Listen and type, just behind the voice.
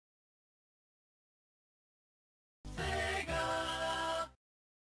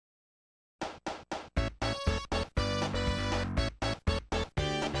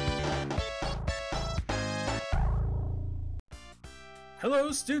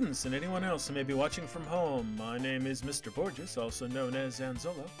Hello students and anyone else who may be watching from home. My name is Mr. Borges, also known as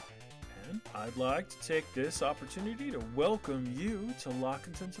Anzola, and I'd like to take this opportunity to welcome you to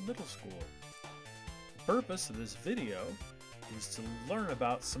Conenta Middle School. The purpose of this video is to learn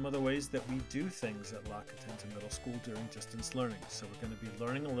about some of the ways that we do things at Conenta Middle School during distance learning. So we're going to be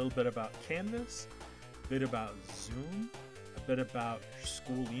learning a little bit about Canvas, a bit about Zoom, a bit about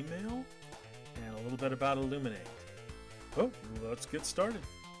school email, and a little bit about Illuminate. Oh, let's get started.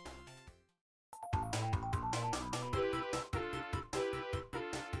 Hey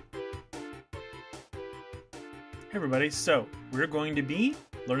everybody, so we're going to be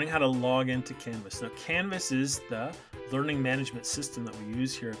learning how to log into Canvas. Now Canvas is the learning management system that we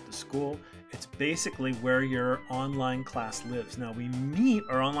use here at the school. It's basically where your online class lives. Now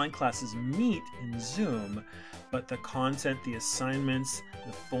our online classes meet in Zoom, but the content, the assignments,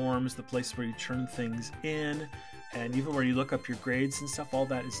 the forms, the place where you turn things in, and even where you look up your grades and stuff, all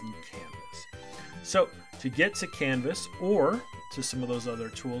that is in Canvas. So to get to Canvas or to some of those other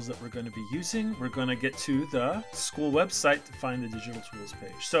tools that we're going to be using, we're going to get to the school website to find the digital tools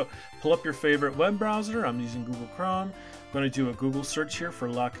page. So pull up your favorite web browser. I'm using Google Chrome. I'm going to do a Google search here for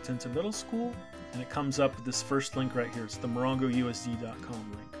Conenta Middle School, and it comes up with this first link right here. It's the morongousd.com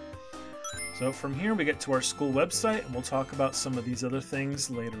link. So from here we get to our school website, and we'll talk about some of these other things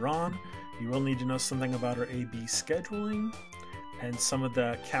later on. You will need to know something about our AB scheduling and some of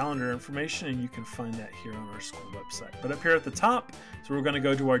the calendar information, and you can find that here on our school website. But up here at the top, so we're going to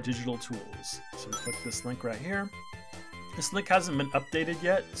go to our digital tools. So we click this link right here. This link hasn't been updated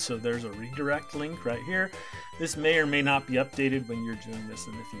yet, so there's a redirect link right here. This may or may not be updated when you're doing this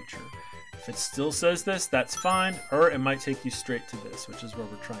in the future. If it still says this, that's fine, or it might take you straight to this, which is where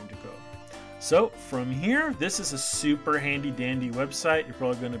we're trying to go. So from here, this is a super handy dandy website you're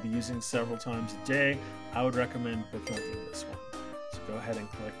probably going to be using several times a day. I would recommend bookmarking this one. So go ahead and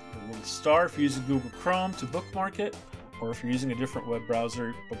click the little star if you're using Google Chrome to bookmark it, or if you're using a different web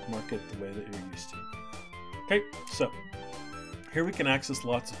browser, bookmark it the way that you're used to. Okay, so here we can access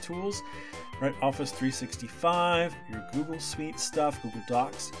lots of tools, right? Office 365, your Google Suite stuff, Google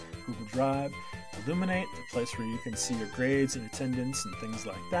Docs, Google Drive, Illuminate, the place where you can see your grades and attendance and things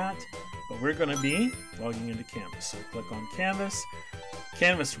like that. But we're going to be logging into Canvas. So click on Canvas.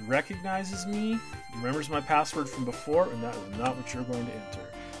 Canvas recognizes me, remembers my password from before, and that is not what you're going to enter.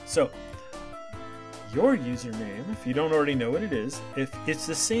 So your username, if you don't already know what it is, if it's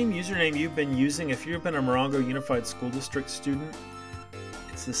the same username you've been using, if you've been a Morongo Unified School District student,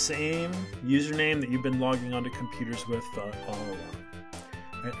 it's the same username that you've been logging onto computers with all along.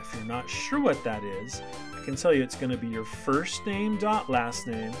 Right? If you're not sure what that is, I can tell you it's going to be your first name dot last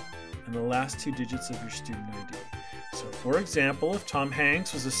name and the last two digits of your student ID. So for example, if Tom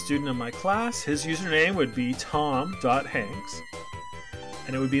Hanks was a student in my class, his username would be tom.hanks,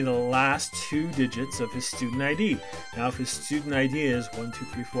 and it would be the last two digits of his student ID. Now if his student ID is 1, 2,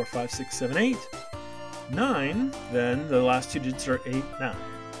 3, 4, 5, 6, 7, 8, 9, then the last two digits are 8, 9.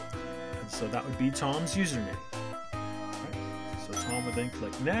 And so that would be Tom's username. So Tom would then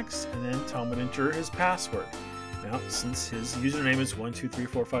click next, and then Tom would enter his password. Now, since his username is 1, 2, 3,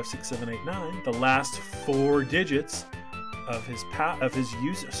 4, 5, 6, 7, 8, 9, the last four digits of his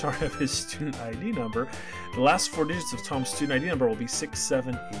student ID number, the last four digits of Tom's student ID number will be 6,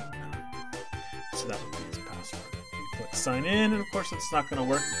 7, 8, 9. So that would be his password. You click sign in, and of course it's not going to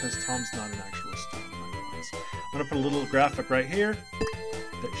work because Tom's not an actual student in my class. I'm going to put a little graphic right here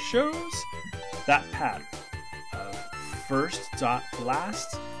that shows that pattern of first dot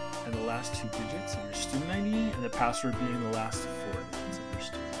last and the last two digits of your student ID, and the password being the last four digits of your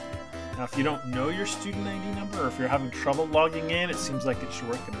student ID. Now, if you don't know your student ID number, or if you're having trouble logging in, it seems like it should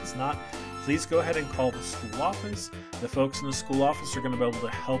work and it's not, please go ahead and call the school office. The folks in the school office are going to be able to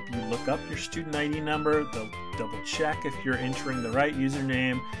help you look up your student ID number. They'll double check if you're entering the right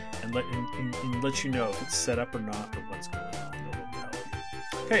username and let you know if it's set up or not, or what's going on. They'll be able to help you.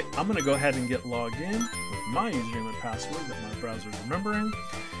 Okay, I'm going to go ahead and get logged in with my username and password that my browser is remembering.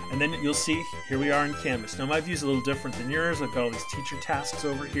 And then you'll see, here we are in Canvas. Now my view is a little different than yours. I've got all these teacher tasks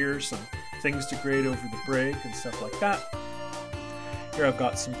over here, some things to grade over the break and stuff like that. Here I've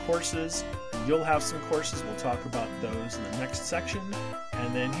got some courses, and you'll have some courses. We'll talk about those in the next section.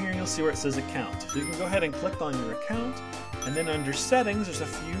 And then here you'll see where it says account. So you can go ahead and click on your account, and then under settings, there's a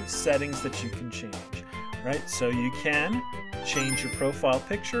few settings that you can change, right? So you can change your profile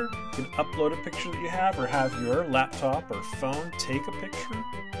picture. You can upload a picture that you have, or have your laptop or phone take a picture.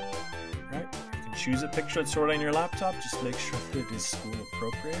 Right? You can choose a picture that's stored on your laptop. Just make sure that it is school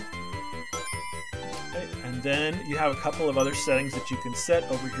appropriate. Okay. And then you have a couple of other settings that you can set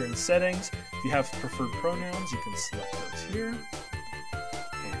over here in settings. If you have preferred pronouns, you can select those here.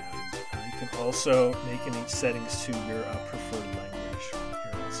 can also make any settings to your preferred language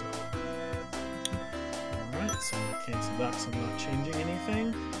here also. Alright, so I'm going to cancel that so I'm not changing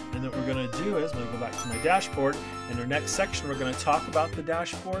anything. And what we're going to do is I'm going to go back to my dashboard. In our next section, we're going to talk about the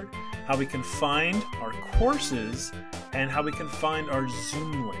dashboard, how we can find our courses, and how we can find our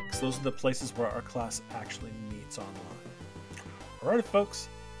Zoom links. Those are the places where our class actually meets online. Alright, folks,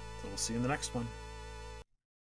 so we'll see you in the next one.